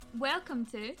Welcome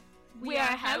to We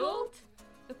Are How Old?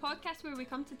 The podcast where we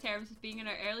come to terms with being in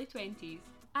our early 20s.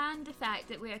 And the fact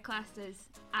that we are classed as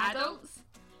adults.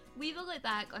 We will look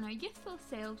back on our youthful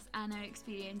selves and our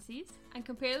experiences. And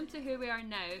compare them to who we are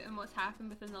now and what's happened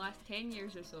within the last 10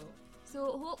 years or so.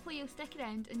 So hopefully you'll stick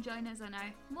around and join us on our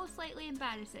most likely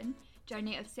embarrassing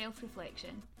journey of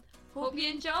self-reflection. Hope you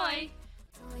enjoy!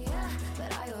 Oh yeah,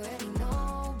 but I already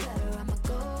know better. I'm a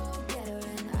go-getter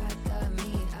and I got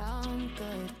me, I'm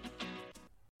good.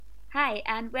 Hi,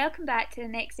 and welcome back to the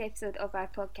next episode of our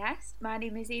podcast. My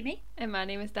name is Amy. And my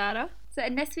name is Dara. So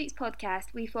in this week's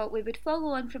podcast, we thought we would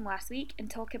follow on from last week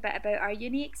and talk a bit about our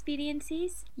uni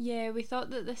experiences. Yeah, we thought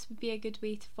that this would be a good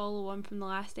way to follow on from the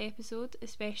last episode,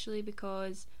 especially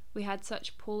because we had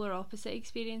such polar opposite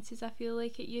experiences, I feel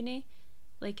like, at uni.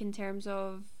 Like in terms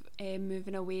of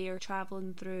moving away or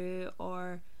travelling through,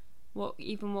 or what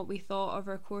we thought of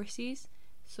our courses.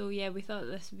 So yeah, we thought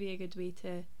this would be a good way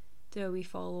to do a wee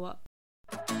follow-up.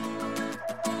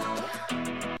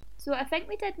 So I think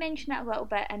we did mention it a little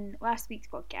bit in last week's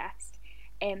podcast,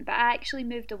 but I actually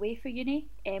moved away for uni,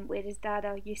 whereas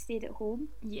Dara, you stayed at home.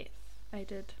 Yes, I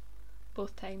did.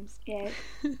 Both times. Yeah,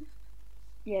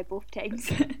 yeah, both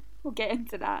times. We'll get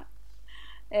into that.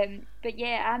 But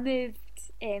yeah, I moved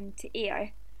to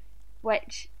Ayr,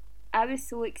 which I was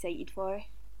so excited for.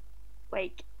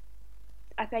 Like,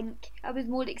 I think I was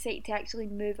more excited to actually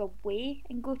move away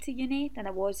and go to uni than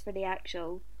I was for the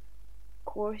actual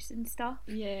course and stuff.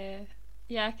 Yeah,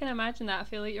 I can imagine that. I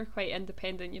feel like you're quite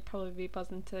independent. You'd probably be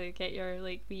buzzing to get your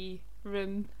like wee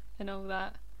room and all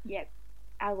that. Yep,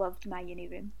 I loved my uni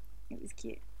room. It was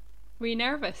cute. Were you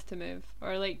nervous to move,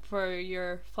 or like for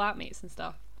your flatmates and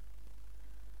stuff?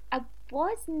 I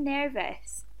was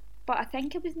nervous, but I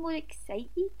think I was more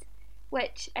excited,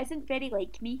 which isn't very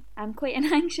like me. I'm quite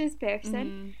an anxious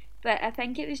person, but I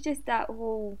think it was just that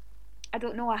whole, I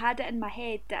don't know, I had it in my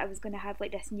head that I was going to have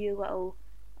like this new little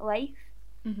life.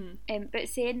 But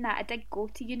saying that, I did go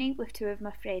to uni with two of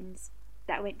my friends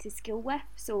that I went to school with,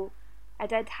 so I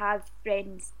did have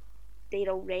friends there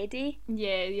already.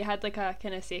 Yeah, you had like a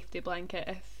kind of safety blanket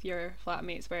if your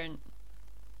flatmates weren't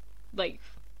like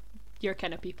your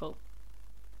kind of people.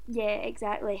 Yeah,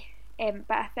 exactly.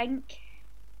 But I think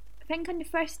on the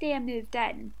first day I moved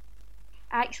in,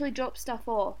 I actually dropped stuff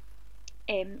off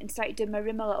and started doing my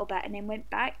room a little bit and then went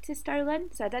back to Stirling,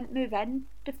 so I didn't move in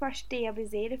the first day I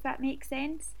was there, if that makes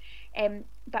sense.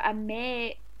 But I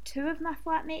met two of my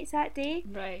flatmates that day.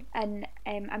 Right. And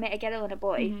I met a girl and a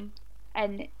boy,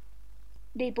 and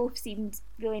they both seemed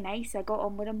really nice. I got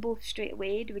on with them both straight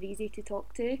away. They were easy to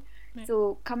talk to. Right.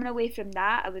 So coming away from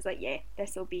that, I was like, yeah,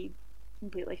 this will be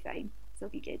completely fine. This will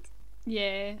be good.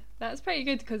 Yeah, that's pretty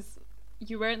good because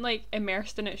you weren't like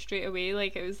immersed in it straight away.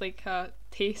 Like it was like a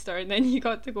taster, and then you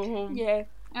got to go home. Yeah,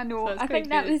 I know. So I think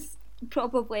that was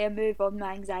probably a move on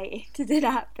my anxiety to do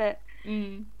that. But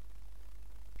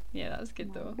yeah, that was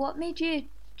good though. What made you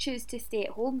choose to stay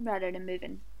at home rather than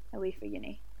moving away for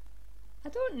uni? I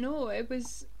don't know. It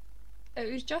was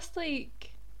just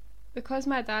like, because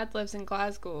my dad lives in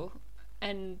Glasgow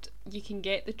and you can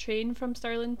get the train from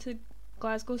Stirling to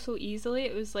Glasgow so easily.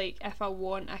 It was like, if I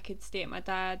want, I could stay at my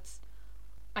dad's.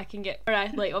 I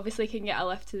obviously can get a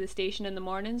lift to the station in the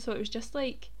morning. So it was just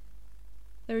like,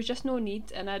 there was just no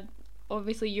need. And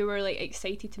obviously you were like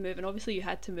excited to move, and obviously you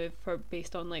had to move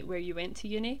based on like where you went to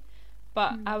uni.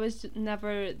 But I was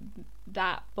never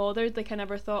that bothered. Like I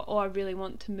never thought, oh, I really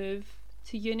want to move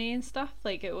to uni and stuff.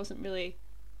 Like it wasn't really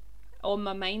on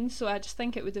my mind. So I just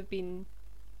think it would have been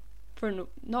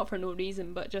not for no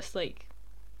reason, but just like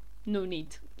no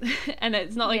need. And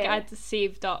it's not like I'd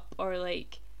saved up or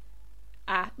like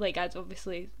I'd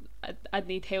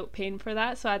need help paying for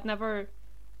that, so I'd never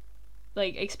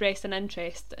like expressed an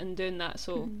interest in doing that.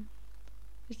 So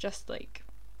it's just like,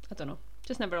 I don't know,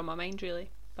 just never on my mind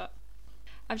really. But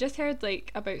I've just heard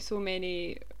like about so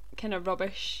many kind of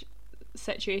rubbish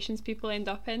situations people end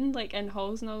up in, like in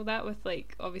halls and all that, with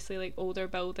like obviously like older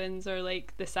buildings, or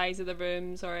like the size of the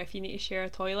rooms, or if you need to share a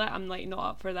toilet. I'm like not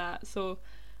up for that. So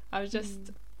I was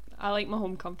just I like my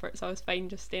home comfort, so I was fine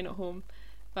just staying at home.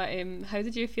 But how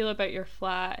did you feel about your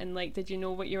flat, and like did you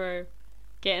know what you were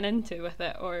getting into with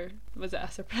it, or was it a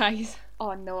surprise?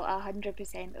 Oh no,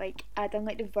 100%. Like I done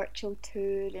like the virtual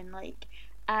tour, and like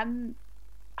I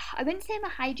wouldn't say I'm a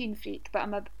hygiene freak, but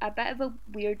I'm a bit of a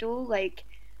weirdo. Like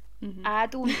I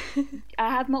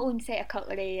have my own set of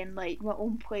cutlery and like my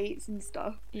own plates and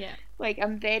stuff. Yeah. Like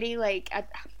I'm very like,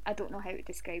 I don't know how to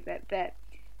describe it, but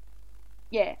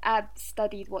yeah, I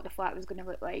studied what the flat was going to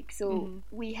look like. So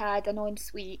we had an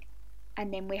ensuite,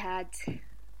 and then we had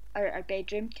our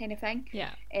bedroom kind of thing.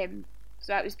 Yeah. So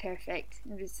that was perfect.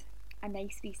 It was a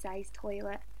nice wee sized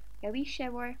toilet, a wee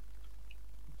shower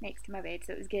next to my bed,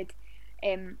 so it was good.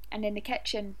 And then the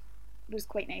kitchen was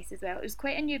quite nice as well. It was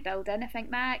quite a new building. I think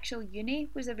my actual uni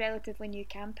was a relatively new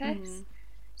campus,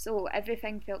 so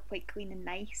everything felt quite clean and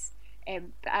nice. But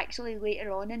actually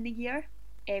later on in the year,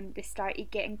 they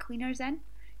started getting cleaners in,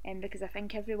 because I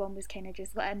think everyone was kind of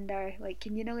just letting their like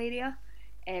communal area,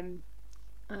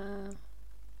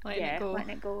 letting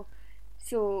it go.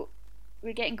 So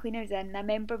we're getting cleaners in. And I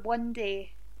remember one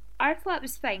day, our flat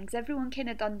was fine because everyone kind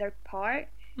of done their part,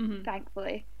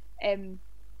 thankfully.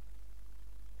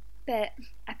 But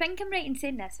I think I'm right in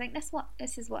saying this. I think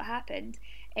this is what happened.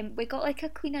 We got like a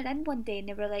cleaner in one day, and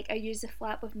they were like, "Are you a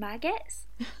flat with maggots?"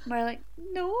 And we're like,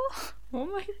 "No." Oh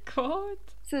my god.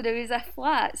 So there was a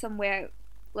flat somewhere,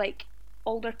 like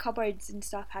all their cupboards and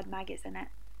stuff had maggots in it,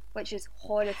 which is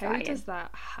horrifying. How does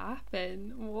that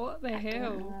happen? What the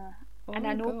hell? Oh and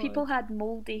I know people had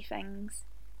mouldy things.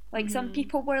 Like some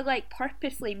people were like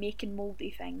purposely making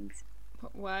mouldy things.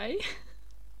 But why?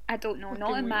 I don't know. Fucking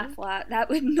Not in my weird. flat. That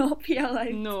would not be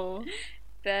allowed. No.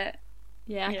 But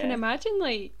Yeah, I can imagine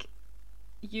like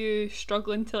you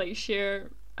struggling to like share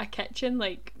a kitchen,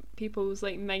 like people's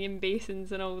like minging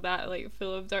basins and all that, like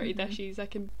full of dirty dishes. I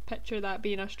can picture that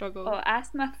being a struggle. oh,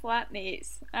 ask my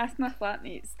flatmates.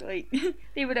 Like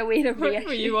they were aware of the Were issue.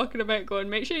 you walking about going,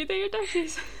 make sure you do your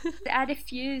dishes? I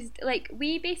refused. Like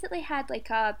we basically had like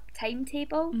a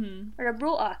timetable or a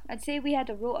rota. I'd say we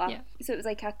had a rota. Yeah. So it was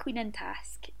like a cleaning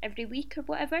task every week or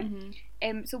whatever.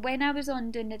 So when I was on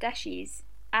doing the dishes,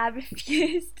 I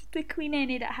refused to clean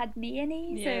any that had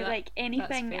mayonnaise Yeah, or like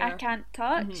anything I fair. can't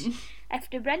touch. If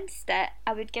they rinsed it,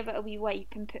 I would give it a wee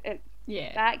wipe and put it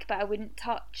Yeah, back, but I wouldn't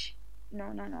touch.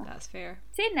 No. that's fair.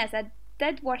 Saying this, I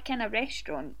did work in a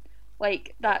restaurant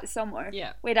like that summer,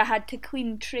 Yeah. where I had to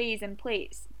clean trays and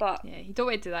plates, but Yeah, you don't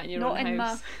want to do that in your not own in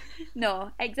house.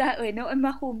 no, exactly, not in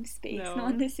my home space, No.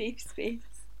 not in the safe space.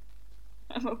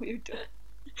 I'm a weirdo.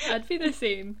 I'd be the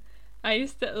same. I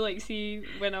used to like see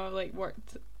when I like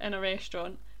worked in a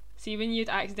restaurant. See when you'd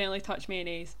accidentally touch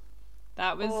mayonnaise,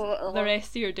 that was the rest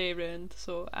of your day ruined.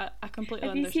 So I completely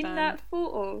Have you understand. seen that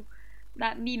photo?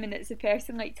 That meme, and it's the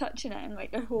person like touching it and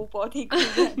like their whole body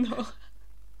goes in. No,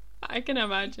 I can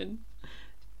imagine.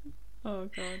 Oh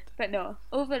god. But no,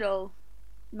 overall,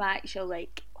 my actual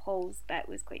like halls bit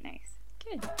was quite nice.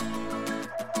 Good.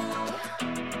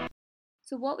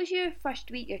 So what was your first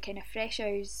week, your kind of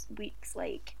freshers weeks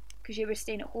like? Because you were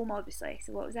staying at home obviously,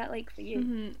 so what was that like for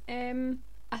you?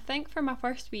 I think for my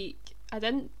first week I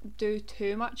didn't do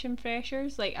too much in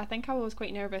freshers. Like I think I was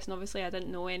quite nervous, and obviously I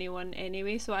didn't know anyone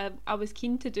anyway, so I was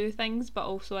keen to do things, but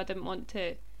also I didn't want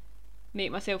to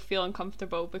make myself feel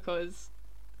uncomfortable because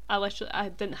I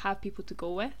didn't have people to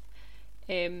go with.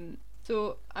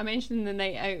 So I mentioned in the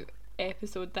night out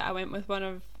episode that I went with one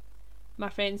of my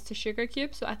friends to Sugar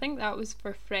Cube, so I think that was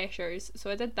for freshers. So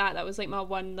I did that. That was like my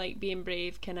one like being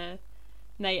brave kind of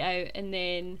night out, and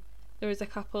then there was a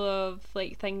couple of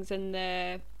like things in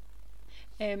the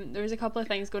there was a couple of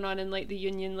things going on in like the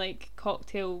union like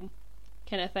cocktail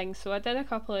kind of thing, so I did a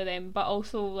couple of them, but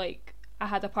also like I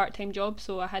had a part-time job,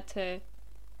 so I had to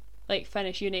like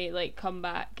finish uni, like come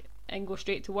back and go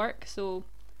straight to work, so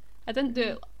I didn't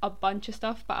do a bunch of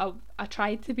stuff, but I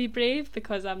tried to be brave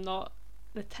because I'm not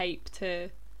the type to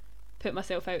put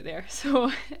myself out there,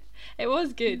 so it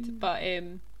was good, but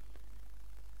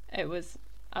I was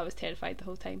terrified the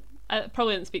whole time. I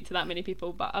probably didn't speak to that many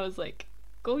people, but I was like,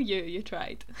 go you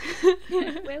tried.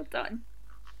 Well done.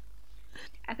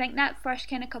 I think that first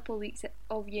kind of couple of weeks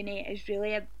of uni is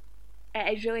really it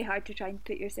is really hard to try and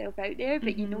put yourself out there,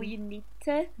 but you know you need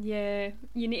to. Yeah,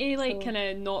 you need to like So- kind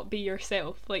of not be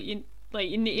yourself. Like you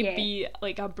need to Yeah. be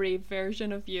like a brave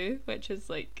version of you, which is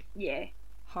like Yeah,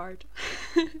 hard.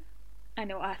 I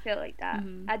know, I felt like that.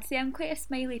 I'd say I'm quite a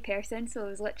smiley person, so I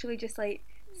was literally just like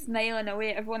smiling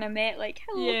away at everyone I met, like,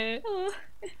 hello, Yeah. hello,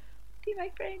 be my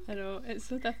friend. I know, it's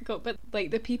so difficult, but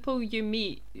like the people you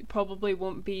meet probably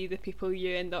won't be the people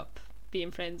you end up being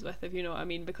friends with, if you know what I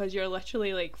mean, because you're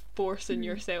literally like forcing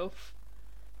yourself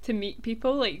to meet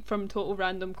people like from total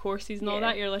random courses and all Yeah.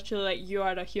 that. You're literally like, you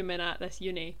are a human at this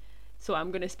uni, so I'm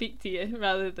going to speak to you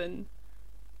rather than,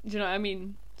 do you know what I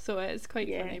mean? So it's quite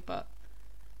Yeah. funny, but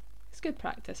it's good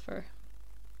practice for,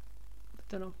 I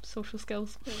don't know, social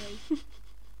skills.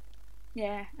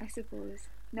 Yeah, I suppose.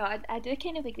 No, I do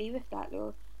kind of agree with that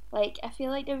though. Like, I feel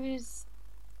like there was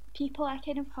people I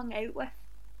kind of hung out with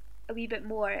a wee bit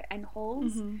more in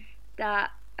halls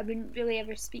that I wouldn't really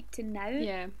ever speak to now.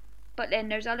 Yeah. But then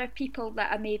there's other people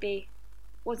that I maybe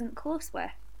wasn't close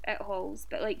with at halls,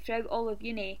 but like throughout all of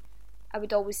uni, I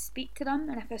would always speak to them,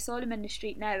 and if I saw them in the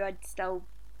street now, I'd still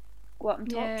go up and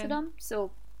talk Yeah. to them.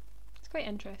 So It's quite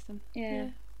interesting. yeah.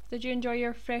 Did you enjoy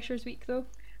your Freshers Week though?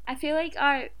 I feel like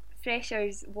our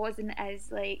freshers wasn't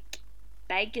as like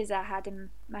big as I had in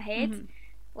my head. Mhm.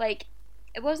 Like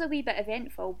it was a wee bit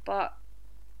eventful, but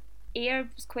Ayr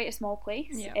was quite a small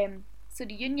place. Yeah. So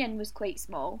the union was quite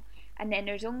small, and then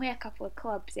there's only a couple of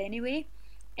clubs anyway.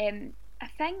 I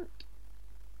think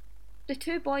the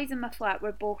two boys in my flat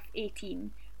were both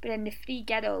 18, but then the three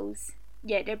girls,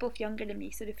 yeah, they're both younger than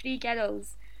me. So the three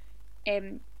girls,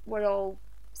 were all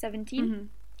 17. Mhm.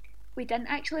 We didn't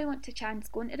actually want to chance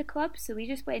going to the club, so we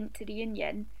just went to the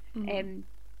union, Mhm.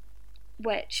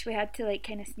 which we had to like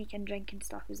kind of sneak in drink and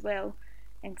stuff as well,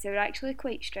 and so they were actually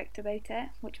quite strict about it,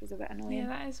 which was a bit annoying. Yeah,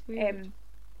 that is weird.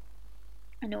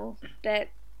 I know, but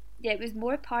yeah, it was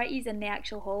more parties in the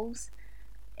actual halls,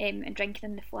 and drinking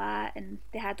in the flat, and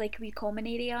they had like a wee common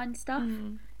area and stuff.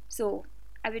 Mhm. So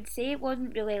I would say it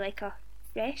wasn't really like a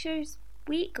freshers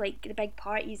week, like the big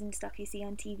parties and stuff you see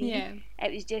on TV. Yeah.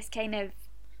 It was just kind of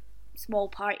small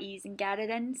parties and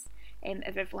gatherings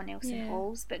of everyone else in Yeah.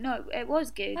 halls. But no, it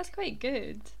was good. That's quite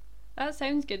good. That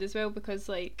sounds good as well, because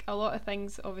like a lot of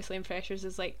things obviously in freshers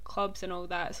is like clubs and all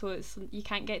that, so it's you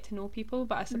can't get to know people,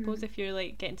 but I suppose if you're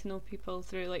like getting to know people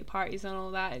through like parties and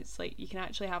all that, it's like you can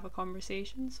actually have a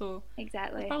conversation, so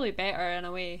Exactly. it's probably better in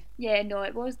a way. Yeah, no,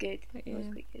 it was good. But It was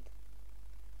yeah. quite good.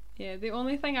 Yeah, the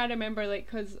only thing I remember, like,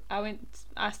 because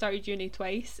I started uni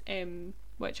twice,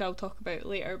 which I'll talk about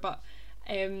later, but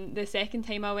the second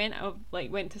time I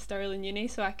went to Stirling Uni,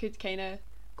 so I could kind of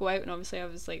go out, and obviously I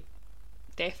was like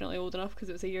definitely old enough because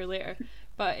it was a year later,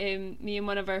 but me and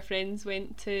one of our friends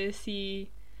went to see,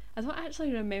 I don't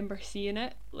actually remember seeing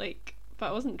it, like, but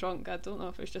I wasn't drunk, I don't know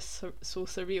if it was just so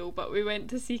surreal, but we went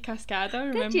to see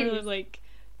Cascada, remember? you? Like,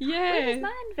 Where was yeah,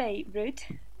 my invite, Rude?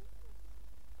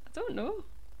 I don't know,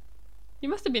 you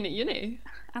must have been at uni.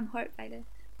 I'm hurt by this.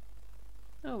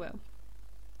 Oh well.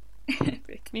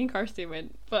 Rude. Me and Kirsty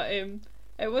went, but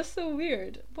it was so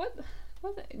weird. What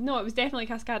was it? No, it was definitely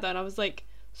Cascada, and I was like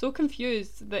so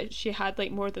confused that she had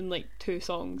like more than like 2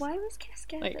 songs. Why was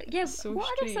Cascada? Like, Yeah, so what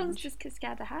other songs strange. does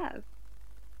Cascada have?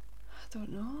 I don't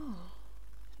know.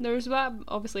 There was one,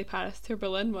 obviously Paris to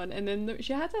Berlin one, and then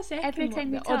she had a second Every one.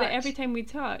 Time We the Touch. Every Time We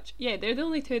Touch. Yeah, they're the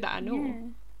only 2 that I know. Yeah.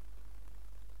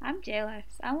 I'm jealous.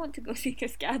 I want to go see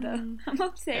Cascada. Mm. I'm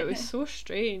upset. It was now. so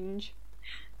strange.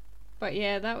 But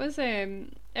yeah, that was it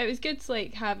was good to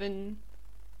like having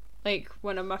like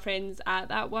one of my friends at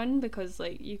that one, because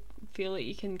like you feel like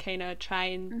you can kind of try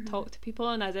and talk to people,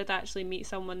 and I did actually meet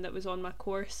someone that was on my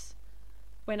course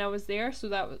when I was there, so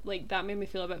that made me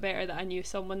feel a bit better that I knew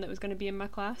someone that was going to be in my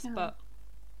class. Oh. But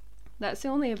that's the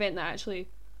only event that I actually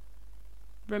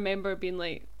remember being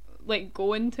like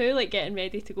going to, like getting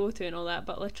ready to go to and all that,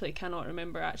 but literally cannot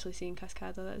remember actually seeing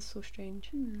Cascada. That is so strange.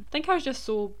 I think I was just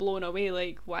so blown away,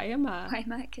 like why am I Why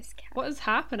am I at Cascada? what is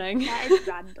happening? That is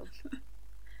random.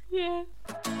 Yeah.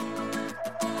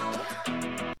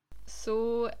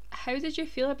 So how did you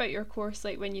feel about your course,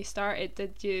 like when you started?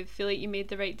 Did you feel like you made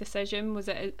the right decision? Was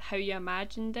it how you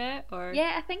imagined it, or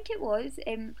Yeah, I think it was.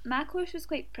 My course was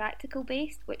quite practical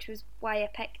based, which was why I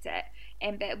picked it.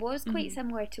 But it was quite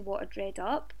similar to what I'd read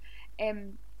up.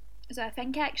 So I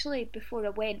think actually before I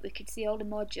went, we could see all the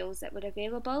modules that were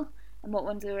available and what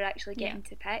ones we were actually getting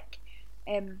to pick.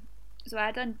 So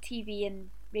I done TV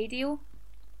and radio.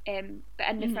 But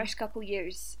in the first couple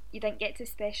years, you didn't get to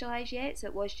specialise yet, so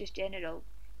it was just general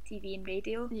TV and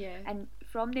radio. Yeah. And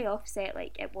from the offset,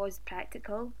 like it was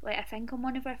practical. Like I think on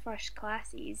one of our first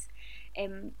classes,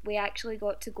 we actually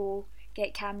got to go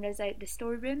get cameras out the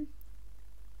storeroom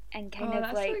and kind of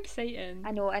that's like so exciting.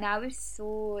 I know, and I was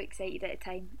so excited at the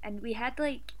time. And we had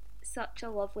like such a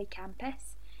lovely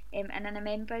campus. And then I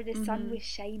remember the sun was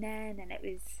shining, and it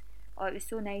was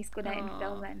so nice going out and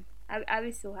filming. I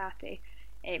was so happy.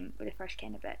 With the first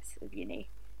kind of bits of uni,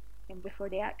 and before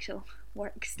the actual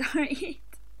work started.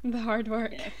 The hard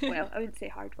work. Yeah, well, I wouldn't say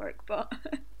hard work, but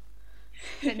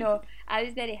but no, I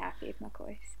was very happy with my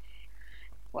course.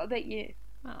 What about you?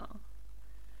 Oh.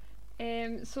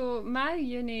 So my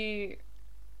uni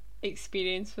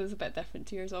experience was a bit different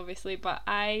to yours, obviously, but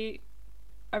I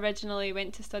originally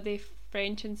went to study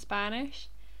French and Spanish,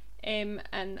 and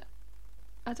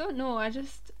I don't know,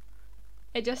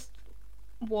 it just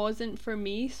wasn't for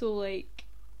me. So like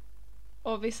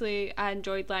obviously I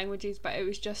enjoyed languages, but it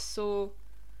was just so,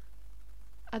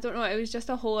 I don't know, it was just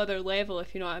a whole other level,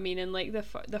 if you know what I mean. And like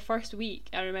the first week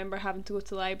I remember having to go to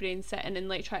the library and sit in and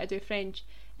like try to do French,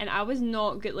 and I was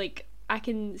not good. Like I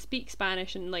can speak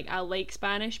Spanish and like I like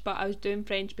Spanish, but I was doing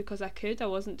French because I could. I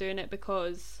wasn't doing it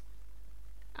because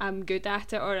I'm good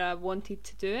at it or I wanted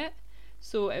to do it.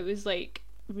 So it was like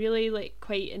really like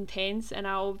quite intense, and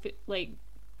I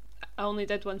only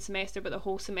did one semester, but the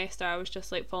whole semester I was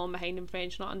just like falling behind in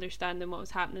French, not understanding what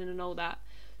was happening and all that.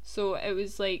 So it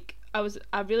was like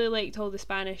I really liked all the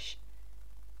Spanish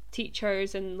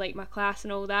teachers and like my class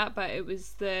and all that, but it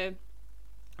was the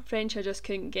French I just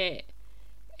couldn't get.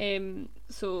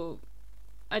 So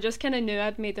I just kind of knew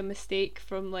I'd made a mistake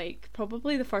from like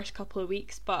probably the first couple of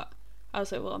weeks, but I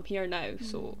was like, well, I'm here now,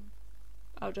 so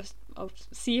I'll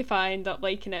see if I end up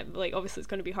liking it. Like, obviously it's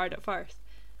going to be hard at first,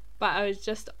 but I was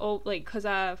just because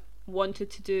I wanted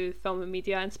to do film and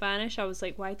media in Spanish, I was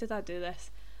like, why did I do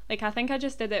this? Like, I think I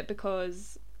just did it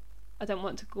because I didn't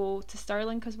want to go to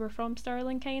Stirling because we're from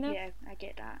Stirling, kind of. Yeah, I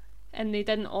get that. And they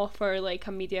didn't offer like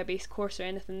a media based course or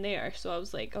anything there, so I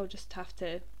was like, I'll just have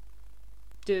to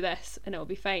do this and it'll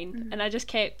be fine. And I just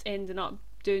kept ending up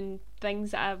doing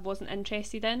things that I wasn't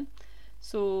interested in,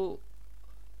 so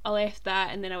I left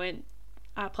that, and then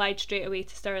I applied straight away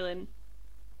to Stirling,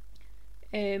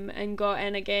 and got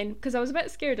in again because I was a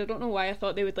bit scared. I don't know why. I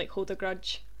thought they would like hold a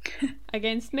grudge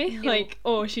against me, like,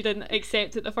 oh, she didn't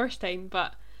accept it the first time,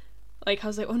 but like I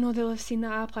was like, oh no, they'll have seen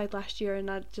that I applied last year and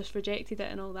I just rejected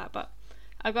it and all that. But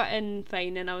I got in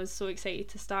fine, and I was so excited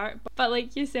to start. But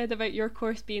like you said about your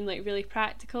course being like really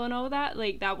practical and all that,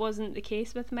 like that wasn't the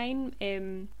case with mine.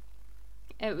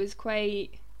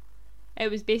 It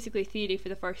was basically theory for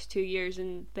the first 2 years,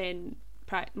 and then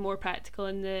more practical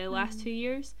in the last 2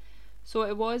 years. So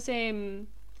it was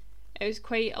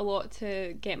quite a lot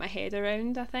to get my head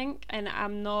around, I think. And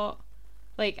I'm not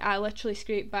like, I literally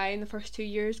scraped by in the first 2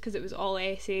 years because it was all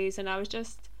essays, and I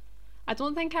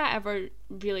don't think I ever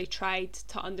really tried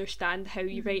to understand how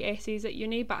you write essays at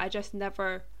uni, but I just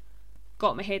never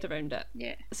got my head around it.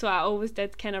 Yeah. So I always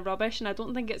did kind of rubbish, and I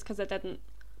don't think it's because I didn't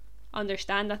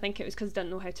understand. I think it was because I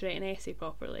didn't know how to write an essay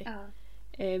properly.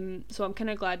 So I'm kind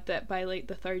of glad that by like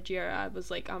the third year I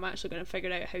was like, I'm actually going to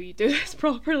figure out how you do this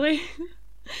properly,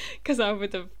 because I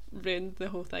would have ruined the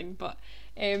whole thing. But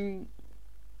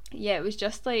yeah, it was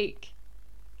just like,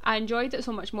 I enjoyed it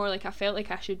so much more. Like, I felt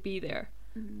like I should be there,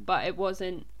 but it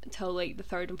wasn't until like the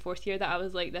third and fourth year that I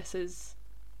was like, this is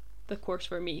the course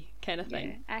for me, kind of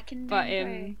thing. I can But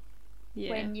remember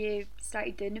when you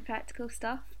started doing the practical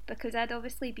stuff, because I'd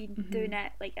obviously been doing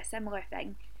it like a similar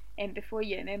thing before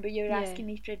you. Remember you were asking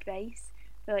me for advice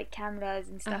for like cameras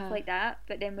and stuff like that,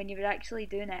 but then when you were actually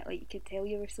doing it, like, you could tell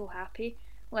you were so happy.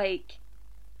 Like,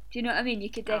 do you know what I mean? You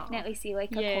could definitely see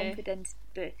like a confidence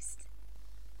boost.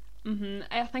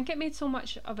 I think it made so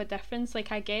much of a difference.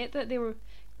 Like, I get that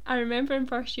I remember in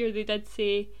first year they did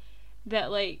say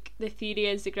that like the theory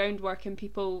is the groundwork and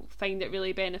people find it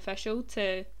really beneficial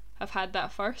to have had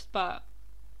that first, but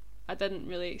I didn't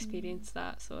really experience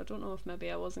that, so I don't know if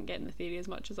maybe I wasn't getting the theory as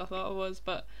much as I thought I was.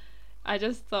 But I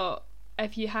just thought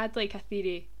if you had like a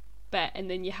theory bit and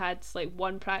then you had like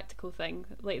one practical thing,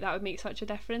 like that would make such a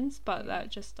difference. But that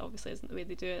just obviously isn't the way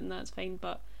they do it, and that's fine.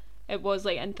 But it was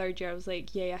like in third year I was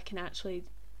like, yeah, I can actually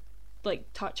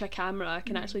like touch a camera, I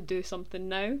can actually do something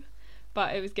now.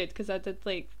 But it was good because I did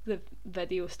like the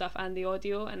video stuff and the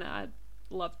audio, and I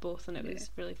loved both, and it was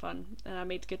really fun, and I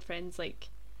made good friends like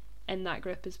in that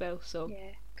group as well. So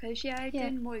because you are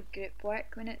doing more group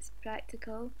work when it's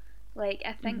practical. Like,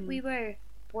 I think we were,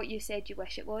 what you said you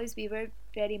wish it was, we were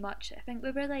very much, I think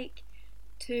we were like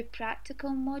 2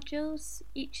 practical modules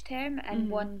each term and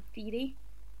 1 theory.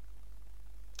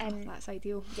 And that's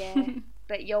ideal. Yeah,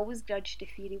 but you always grudged the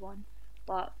theory one.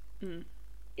 But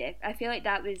yeah, I feel like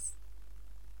that was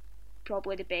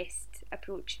probably the best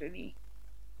approach for me,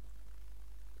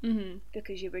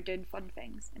 because you were doing fun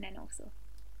things and then also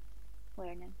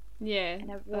learning. Yeah, and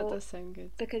that does sound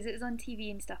good. Because it was on TV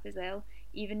and stuff as well,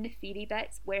 even the theory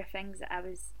bits were things that I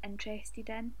was interested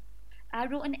in. I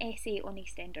wrote an essay on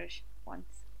EastEnders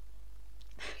once,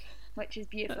 which is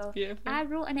beautiful. That's beautiful. I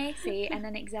wrote an essay in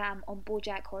an exam on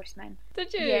BoJack Horseman.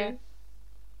 Did you? Yeah.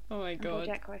 Oh my god,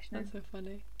 BoJack Horseman. that's so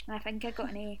funny. And I think I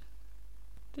got an A.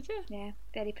 Did you? Yeah,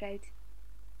 very proud.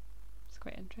 It's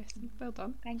quite interesting. Well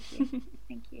done. Thank you.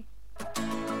 Thank you.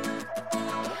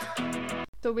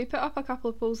 So we put up a couple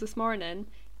of polls this morning,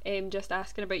 just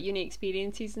asking about uni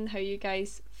experiences and how you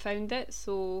guys found it.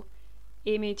 So,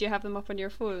 Amy, do you have them up on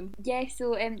your phone? Yeah,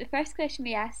 so the first question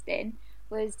we asked then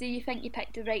was, do you think you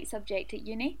picked the right subject at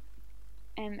uni?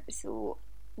 So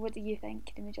what do you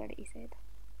think the majority said?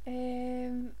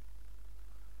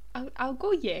 I'll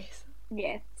go yes.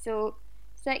 Yeah, so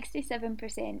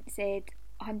 67% said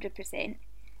 100%,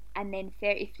 and then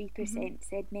 33%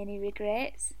 said many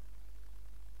regrets.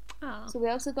 Oh. So we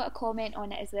also got a comment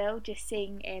on it as well, just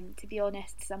saying, to be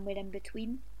honest, somewhere in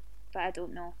between, but I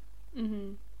don't know.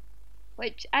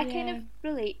 which I kind Yeah. of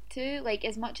relate to. Like,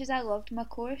 as much as I loved my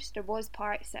course, there was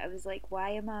parts that I was like,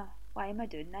 why am I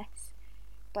doing this?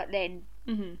 But then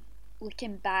Mhm.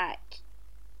 looking back,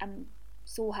 I'm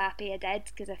so happy I did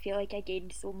because I feel like I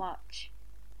gained so much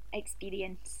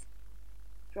experience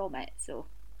from it. So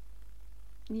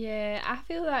Yeah, I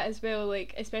feel that as well,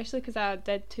 like, especially because I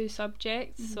did two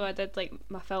subjects, so I did, like,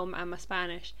 my film and my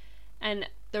Spanish, and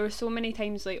there were so many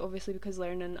times, like, obviously because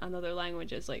learning another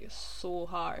language is, like, so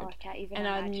hard, I can't even and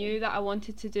I imagine. knew that I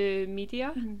wanted to do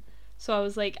media, so I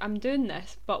was like, I'm doing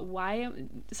this, but why?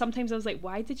 Sometimes I was like,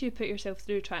 why did you put yourself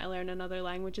through trying to learn another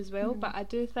language as well? But I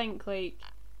do think, like,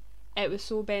 it was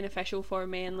so beneficial for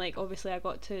me, and like obviously I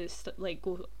got to like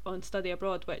go on study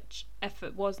abroad, which if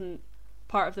it wasn't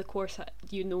part of the course,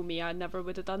 you know me, I never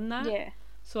would have done that. Yeah.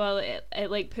 So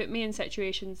it like put me in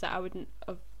situations that I wouldn't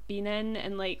have been in,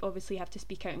 and like obviously you have to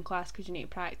speak out in class because you need to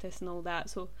practice and all that.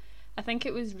 So I think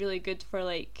it was really good for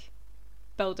like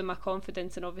building my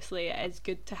confidence, and obviously it is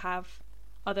good to have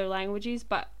other languages,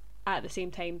 but at the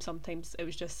same time sometimes it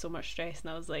was just so much stress, and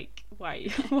I was like, why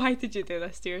why did you do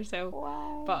this to yourself?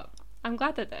 Wow. But I'm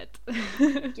glad I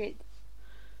did. Good.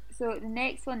 So the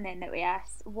next one then that we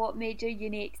asked, what made your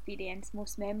uni experience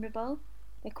most memorable?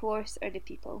 The course or the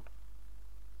people?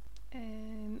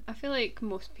 I feel like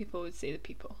most people would say the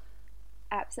people.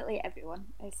 Absolutely everyone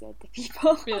has said the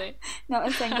people. Really? Not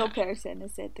a single person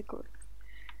has said the course.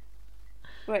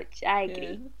 Which I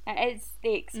agree. It is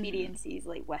the experiences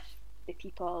like with the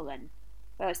people, and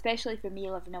well, especially for me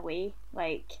living away,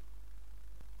 like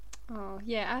Oh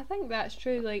yeah, I think that's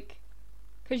true. Like,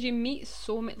 because you meet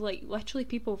so many, like literally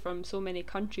people from so many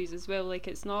countries as well. Like,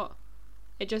 it's not.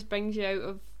 It just brings you out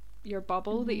of your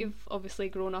bubble that you've obviously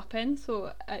grown up in.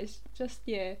 So it's just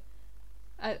yeah.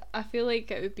 I feel like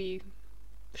it would be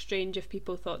strange if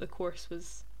people thought the course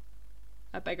was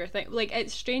a bigger thing. Like,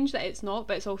 it's strange that it's not,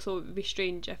 but it's also it would be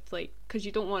strange if like, because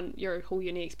you don't want your whole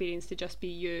uni experience to just be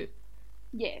you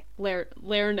yeah,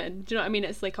 learning. Do you know what I mean?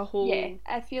 It's like a whole yeah.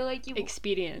 I feel like you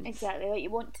experience. exactly like you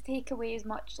want to take away as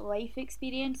much life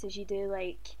experience as you do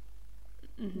like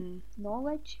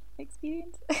knowledge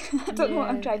experience. I don't know what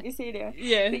I'm Yeah. trying to say there,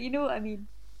 Yeah. but you know what I mean.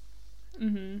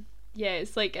 Yeah,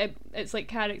 it's like it's like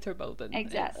character building.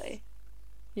 Exactly.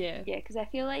 Yeah. Yeah, because I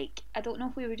feel like I don't know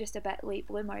if we were just a bit late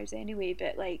bloomers anyway,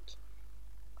 but like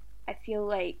I feel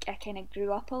like I kind of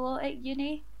grew up a lot at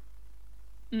uni,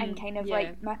 and kind of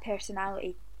like my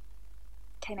personality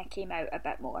kind of came out a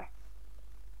bit more.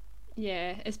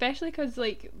 Yeah, especially because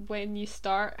like when you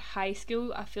start high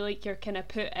school, I feel like you're kind of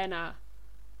put in a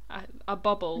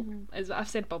bubble. As I've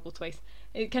said bubble twice,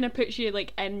 it kind of puts you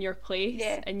like in your place,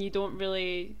 Yeah. and you don't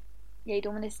really. Yeah, you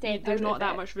don't want to step There's out not of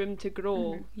that it. much room to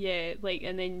grow. Yeah, like,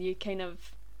 and then you kind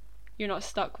of you're not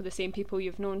stuck with the same people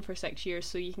you've known for 6 years,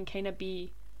 so you can kind of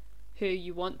be who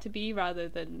you want to be rather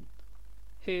than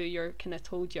who you're kind of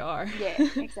told you are. Yeah,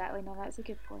 exactly. No, that's a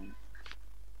good point.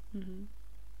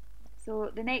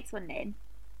 So the next one then,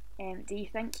 do you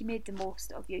think you made the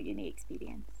most of your uni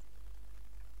experience?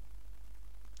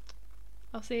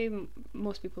 I'll say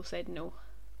most people said no.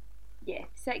 Yeah,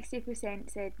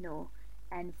 60% said no,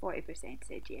 and 40%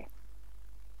 said yeah.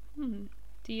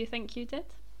 Do you think you did?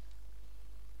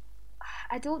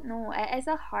 I don't know. It is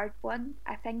a hard one.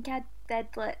 I think I did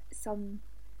let some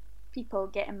people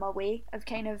get in my way of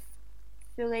kind of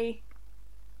fully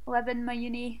living my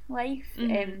uni life.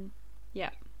 Yeah.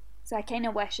 So I kind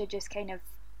of wish I just kind of,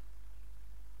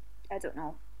 I don't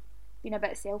know, been a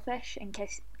bit selfish and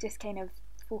just kind of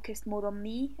focused more on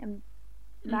me and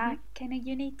my kind of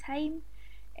uni time.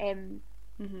 And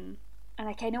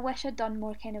I kind of wish I'd done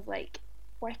more kind of like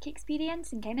work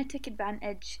experience and kind of took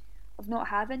advantage of not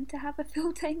having to have a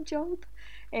full-time job.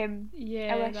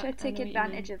 Yeah, I wish I took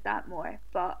advantage of that more,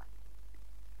 but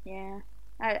yeah,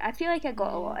 I feel like I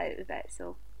got a lot out of it,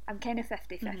 so I'm kind of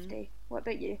 50-50. What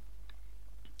about you?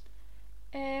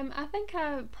 I think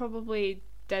I probably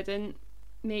didn't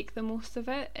make the most of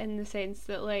it, in the sense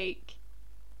that like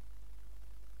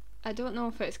I don't know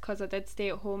if it's because I did stay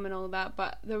at home and all that,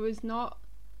 but there was not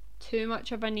too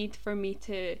much of a need for me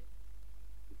to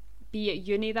be at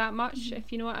uni that much,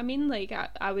 if you know what I mean. Like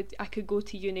I could go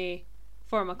to uni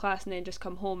for my class and then just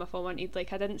come home if I wanted.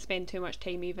 Like I didn't spend too much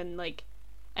time even like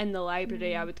in the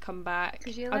library. I would come back.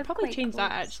 'Cause you I'd live probably quite change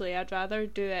that close. actually. I'd rather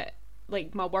do it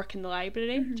like my work in the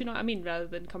library, do you know what I mean, rather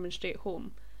than coming straight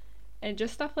home. And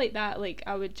just stuff like that, like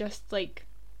I would just like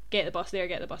get the bus there,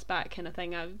 get the bus back kind of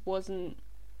thing. I wasn't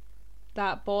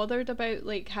that bothered about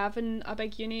like having a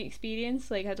big uni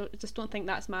experience. Like I don't think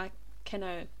that's my kind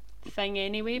of thing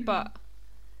anyway. But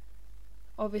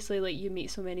obviously like you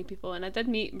meet so many people, and I did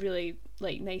meet really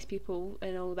like nice people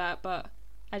and all that, but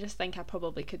I just think I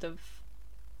probably could have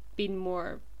been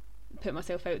more, put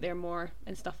myself out there more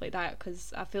and stuff like that,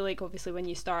 because I feel like obviously when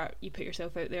you start you put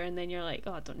yourself out there and then you're like,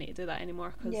 oh, I don't need to do that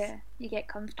anymore because you get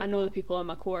comfortable. I know the people on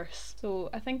my course. So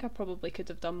I think I probably could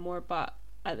have done more, but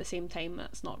at the same time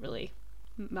that's not really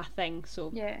my thing,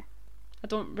 so I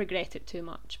don't regret it too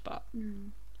much, but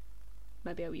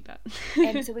maybe a wee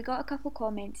bit. So we got a couple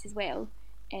comments as well,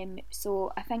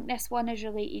 so I think this one is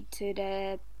related to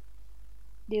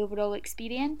the overall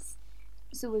experience.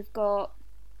 So we've got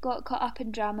caught up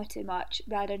in drama too much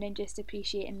rather than just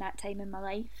appreciating that time in my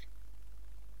life.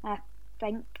 I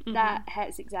think that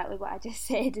hits exactly what I just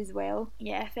said as well.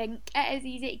 Yeah, I think it is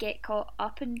easy to get caught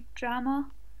up in drama.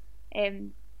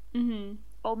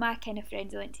 All my kind of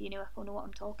friends I went to uni with will know what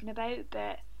I'm talking about,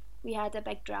 but we had a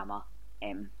big drama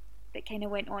that kind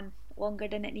of went on longer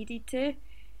than it needed to.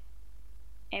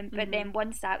 But then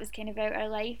once that was kind of out our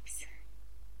lives,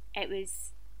 it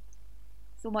was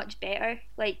so much better.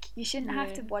 Like, you shouldn't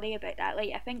have to worry about that. Like,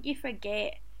 I think you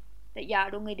forget that you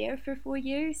are only there for 4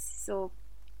 years, so,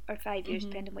 or 5 years,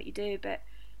 depending on what you do. But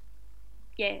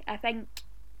yeah, I think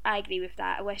I agree with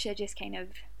that. I wish I just kind of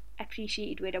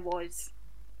appreciated where I was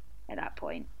at that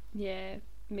point. Yeah,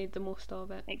 made the most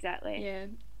of it. Exactly. Yeah.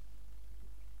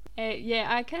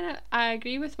 I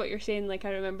agree with what you're saying. Like,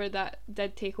 I remember that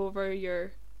did take over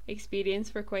your experience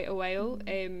for quite a while,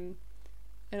 and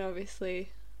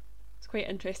obviously it's quite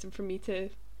interesting for me to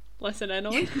listen in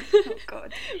on. Oh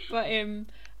god. But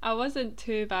I wasn't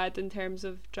too bad in terms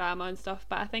of drama and stuff,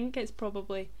 but I think it's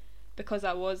probably because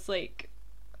I was like,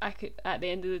 I could, at the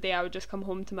end of the day I would just come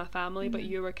home to my family, but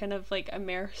you were kind of like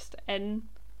immersed in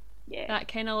that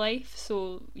kind of life,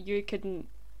 so you couldn't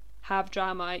have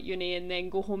drama at uni and then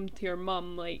go home to your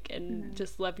mum, like, and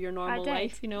just live your normal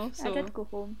life, you know. So I did go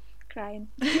home crying.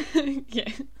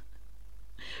 Yeah.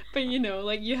 But you know,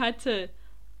 like, you had to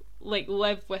like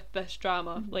live with this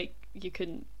drama, like, you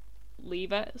couldn't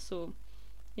leave it. So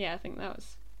yeah, I think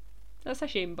that's a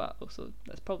shame, but also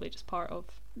that's probably just part of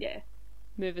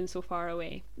moving so far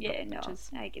away. Yeah, which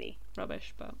is I agree.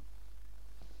 Rubbish, but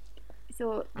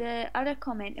so the other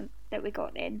comment that we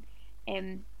got then,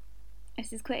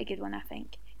 this is quite a good one, I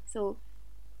think. So,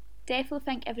 definitely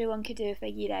think everyone could do with a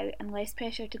year out and less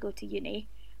pressure to go to uni.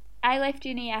 I left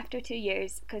uni after 2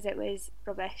 years because it was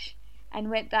rubbish and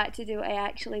went back to do what I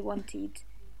actually wanted.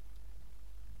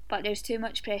 But there's too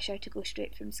much pressure to go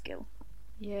straight from school.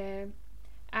 Yeah,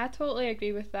 I totally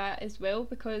agree with that as well,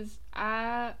 because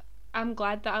I'm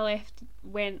glad that I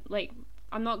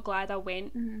I'm not glad I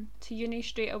went to uni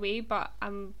straight away, but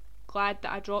I'm glad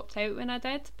that I dropped out when I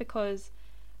did, because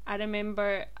I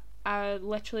remember I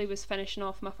literally was finishing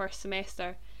off my first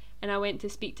semester and I went to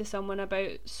speak to someone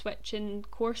about switching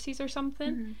courses or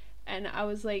something, and I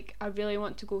was like, I really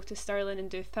want to go to Stirling and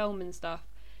do film and stuff,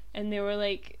 and they were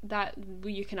like, that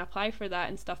you can apply for that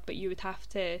and stuff, but you would have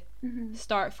to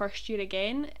start first year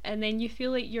again, and then you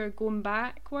feel like you're going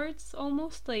backwards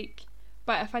almost, like.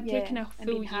 But if I'd taken a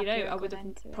full year out, I would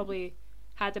have probably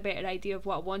had a better idea of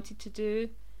what I wanted to do,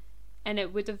 and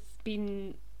it would have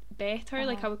been better.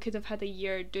 Like, I could have had a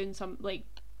year doing some, like,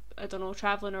 I don't know,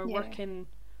 travelling or working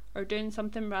or doing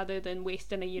something, rather than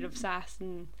wasting a year of SAS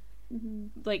and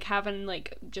like having,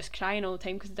 like, just crying all the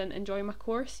time because I didn't enjoy my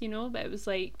course, you know. But it was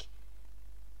like,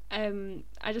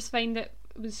 I just find it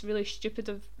was really stupid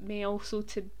of me also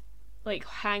to like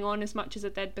hang on as much as I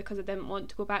did, because I didn't want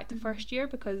to go back to first year,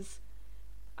 because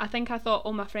I think I thought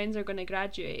all my friends are going to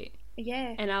graduate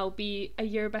and I'll be a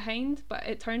year behind, but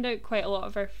it turned out quite a lot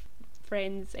of our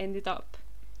friends ended up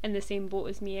in the same boat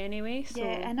as me anyway. So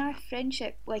in our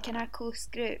friendship, like in our close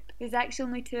group, there's actually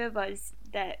only 2 of us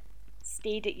that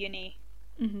stayed at uni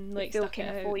like full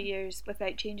kind of 4 years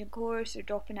without changing course or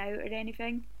dropping out or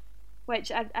anything,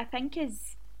 which I think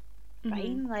is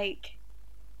fine. Like,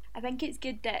 I think it's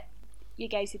good that you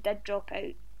guys who did drop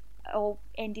out all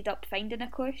ended up finding a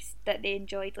course that they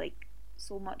enjoyed, like,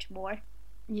 so much more.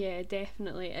 Yeah,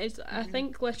 definitely. I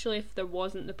think literally if there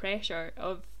wasn't the pressure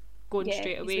of going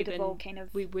straight away, then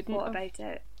we wouldn't have about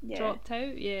it. Dropped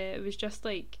out. Yeah, it was just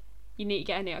like, you need to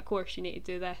get into a course, you need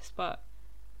to do this, but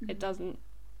it doesn't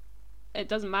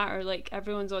matter. Like,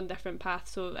 everyone's on different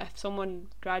paths, so if someone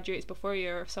graduates before you,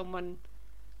 or if someone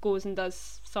goes and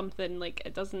does something, like,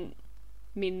 it doesn't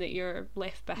mean that you're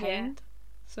left behind.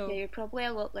 So you're probably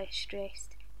a lot less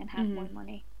stressed and have more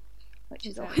money, which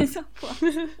is always a plus.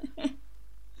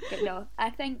 But no, I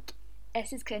think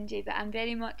this is cringy, but I'm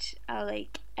very much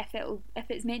like, if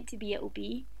it's meant to be, it'll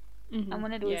be. I'm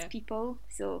one of those people,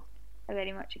 so I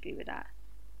very much agree with that.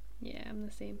 Yeah, I'm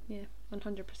the same. Yeah,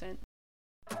 100%.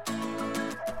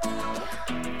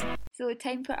 So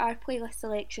time for our playlist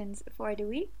selections for the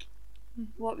week.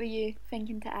 What were you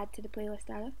thinking to add to the playlist,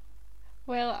 Dara?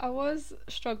 Well, I was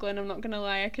struggling, I'm not gonna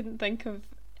lie, I couldn't think of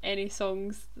any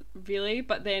songs really,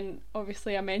 but then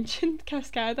obviously I mentioned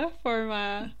Cascada for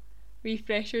my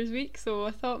refreshers week, so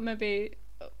I thought maybe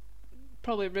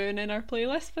probably ruining our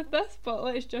playlist with this, but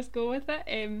let's just go with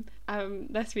it.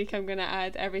 This week I'm gonna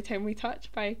add Every Time We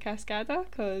Touch by Cascada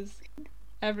because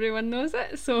everyone knows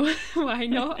it, so why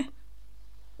not?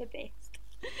 The best.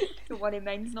 Don't worry,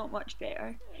 mine's not much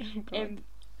better. Oh, God.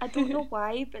 I don't know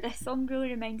why, but this song really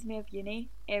reminds me of uni.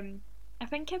 I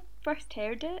think I first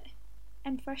heard it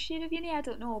in first year of uni, I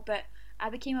don't know, but I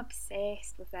became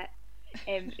obsessed with it.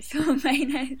 So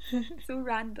mine is so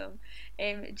random.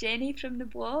 Jenny from The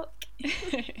Block.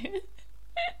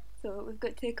 So we've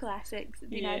got two classics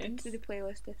being added to the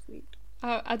playlist this week.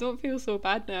 I don't feel so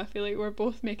bad now. I feel like we're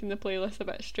both making the playlist a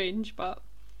bit strange, but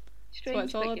Strange, that's what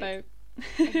it's all but good. about.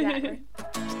 Exactly.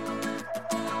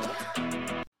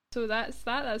 So that's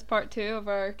that. That's part 2 of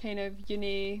our kind of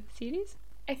uni series.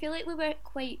 I feel like we were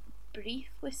quite brief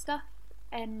with stuff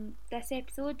in this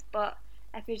episode, but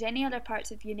if there's any other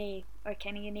parts of uni or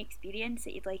kind of uni experience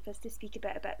that you'd like us to speak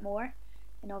about a bit more,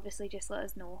 then obviously just let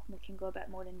us know. We can go a bit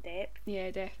more in depth.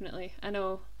 Yeah, definitely. I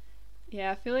know.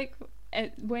 Yeah, I feel like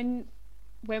when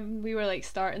we were like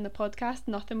starting the podcast,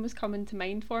 nothing was coming to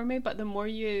mind for me, but the more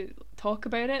you talk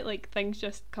about it, like things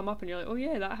just come up and you're like, oh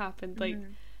yeah, that happened. Like,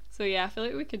 so yeah, I feel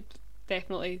like we could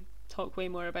definitely talk way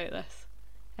more about this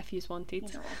if you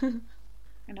wanted.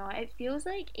 I know, it feels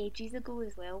like ages ago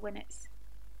as well when it's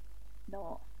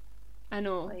not. I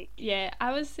know. Like, yeah,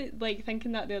 I was like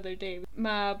thinking that the other day.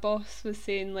 My boss was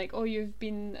saying like, oh, you've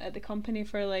been at the company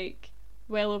for like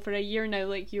well over a year now,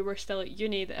 like you were still at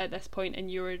uni at this point and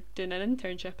you were doing an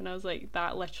internship, and I was like,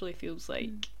 that literally feels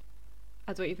like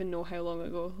I don't even know how long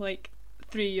ago, like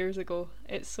 3 years ago.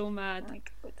 It's so mad. oh my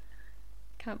God.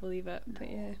 Can't believe it. But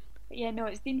yeah. But yeah, no,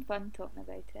 it's been fun talking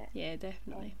about it. Yeah,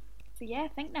 definitely. So yeah, I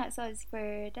think that's us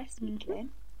for this week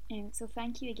then. So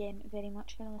thank you again very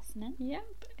much for listening.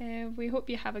 Yep. We hope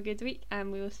you have a good week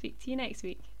and we will speak to you next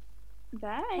week.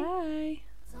 Bye. Bye.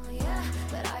 So yeah.